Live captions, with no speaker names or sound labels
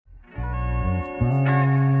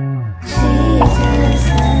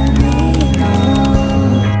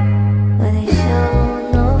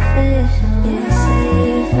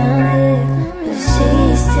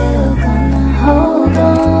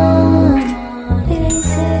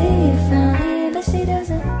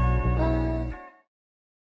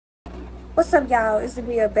y'all, it's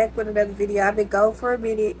me back with another video. I've been gone for a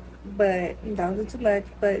minute, but don't do too much.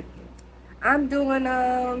 But I'm doing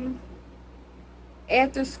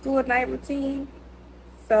after school night routine.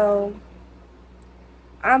 So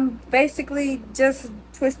I'm basically just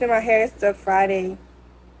twisting my hair. It's a Friday.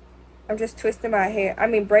 I'm just twisting my hair. I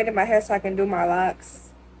mean braiding my hair so I can do my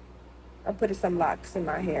locks. I'm putting some locks in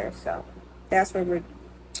my hair. So that's what we're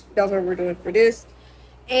doing for this.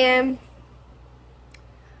 And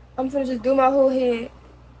I'm gonna just do my whole head,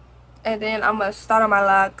 and then I'm gonna start on my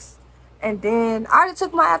locks, and then I already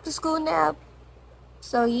took my after school nap.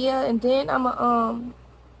 So yeah, and then I'm gonna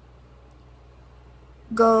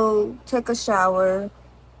go take a shower.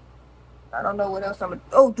 I don't know what else I'm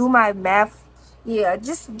gonna do my math. Yeah,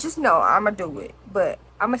 just know I'm gonna do it, but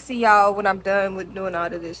I'm gonna see y'all when I'm done with doing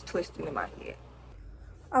all of this twisting in my head.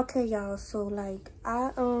 Okay, y'all, so like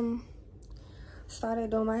I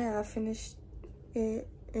started doing my hair. I finished it,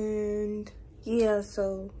 and yeah,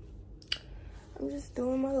 so I'm just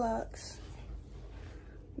doing my locks,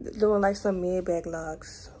 doing like some mid-back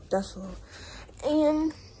locks, that's all.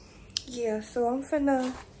 And yeah, so I'm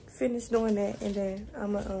finna finish doing that, and then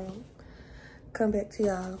I'm gonna come back to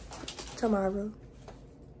y'all tomorrow.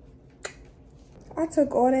 I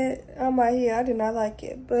took all that on my hair. I did not like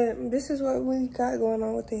it, but this is what we got going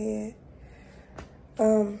on with the hair.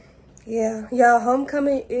 Yeah, y'all,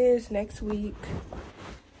 homecoming is next week.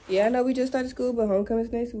 Yeah, I know we just started school, but homecoming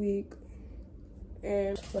is next week.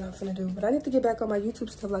 And what I'm finna do, but I need to get back on my YouTube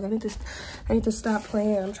stuff. Like I need to stop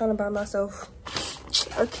playing. I'm trying to buy myself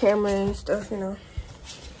a camera and stuff, you know.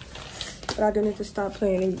 But I do need to stop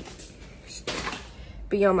playing and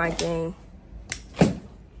be on my game,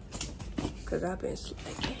 cause I've been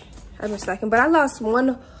slacking. But I lost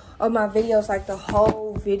one of my videos, like the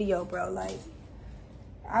whole video, bro. Like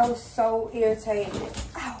I was so irritated.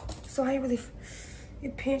 Ow! So I really,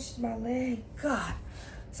 it pinched my leg. God.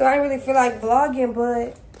 So I really feel like vlogging,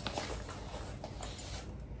 but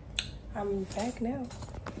I'm back now.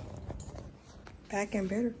 Back and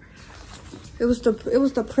better. It was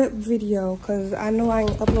the prep video, cause I know I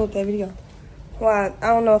ain't upload that video. Well, I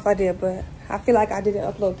don't know if I did, but I feel like I didn't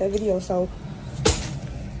upload that video, so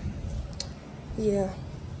yeah.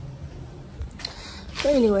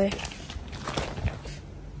 But anyway,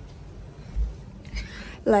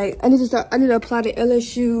 like I need to apply to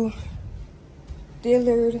LSU,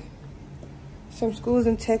 Dillard, some schools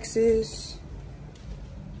in Texas,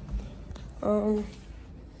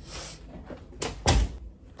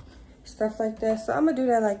 stuff like that. So I'm gonna do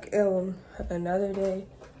that like another day.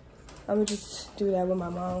 I'm gonna just do that with my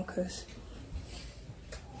mom, cause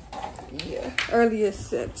yeah, early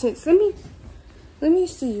acceptance. Let me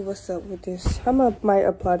see what's up with this. Might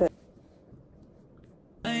apply that.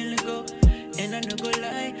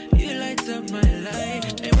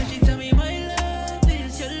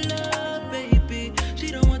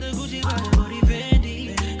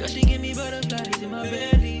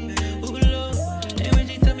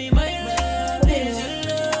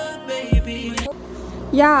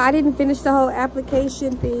 Yeah, I didn't finish the whole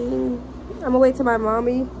application thing. I'm gonna wait till my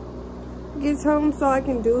mommy gets home so I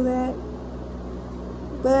can do that.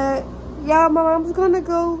 But yeah, my mom's gonna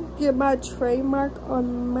go get my trademark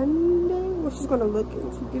on Monday. Well, she's gonna look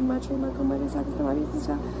into getting my trademark on Monday so I can come out and get the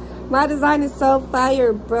shop. My design is so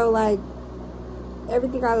fire, bro. Like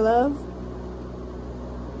everything I love.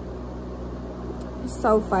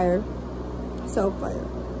 So fire. So fire.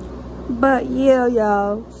 But yeah,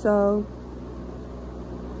 y'all, so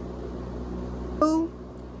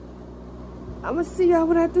I'm gonna see y'all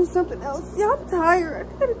when I do something else. Y'all, I'm tired.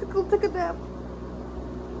 I need to go take a nap.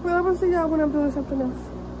 But I'm gonna see y'all when I'm doing something else.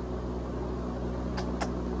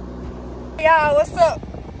 Y'all, what's up?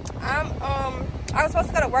 I was supposed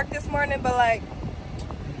to go to work this morning, but like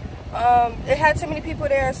it had too many people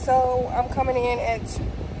there, so I'm coming in at 3.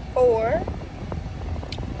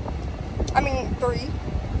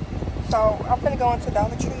 So I'm finna go into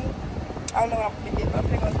Dollar Tree. I don't know what I'm gonna get, but I'm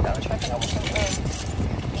finna go into Dollar Tree. I think I want some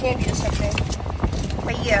candy or something.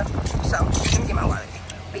 But yeah, so let me get my wallet.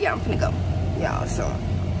 But yeah, I'm finna go, y'all. So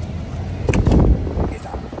peace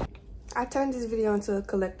out. I turned this video into a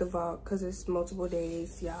collective vlog because it's multiple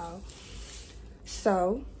days, y'all.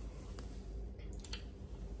 So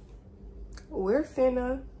we're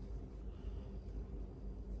finna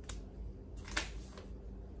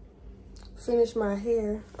finish my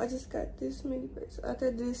hair. I just got this many braids. After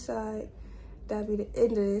this side, that'd be the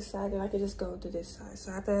end of this side, and I can just go to this side.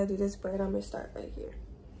 So after I do this braid, I'm gonna start right here.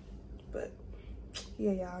 But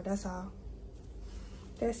yeah, y'all, that's all.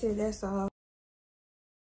 That's it, that's all.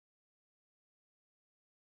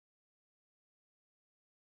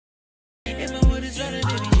 If my wood is running,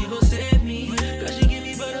 baby, you gon' save me.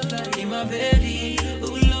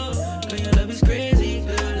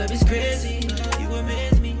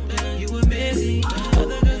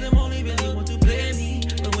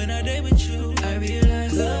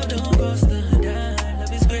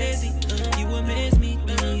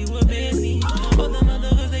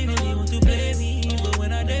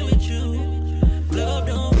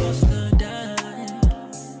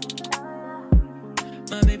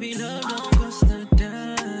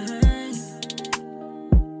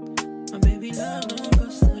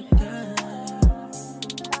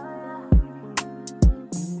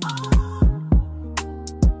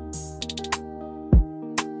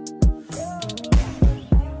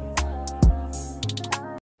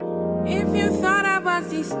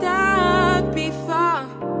 be stuck before.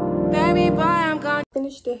 Baby boy, I'm gonna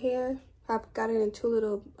finish the hair. I've got it in 2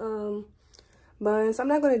 little buns. I'm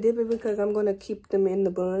not gonna dip it because I'm gonna keep them in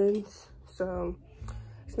the buns. So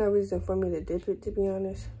it's no reason for me to dip it, to be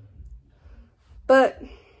honest. But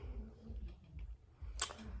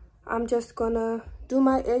I'm just gonna do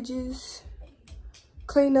my edges,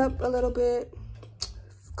 clean up a little bit,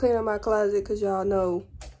 clean up my closet because y'all know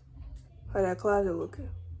how that closet looking.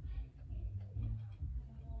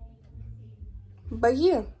 But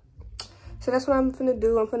yeah, so that's what I'm finna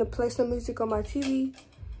do. I'm finna play some music on my TV,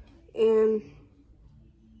 and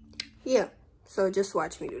yeah, so just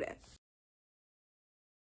watch me do that.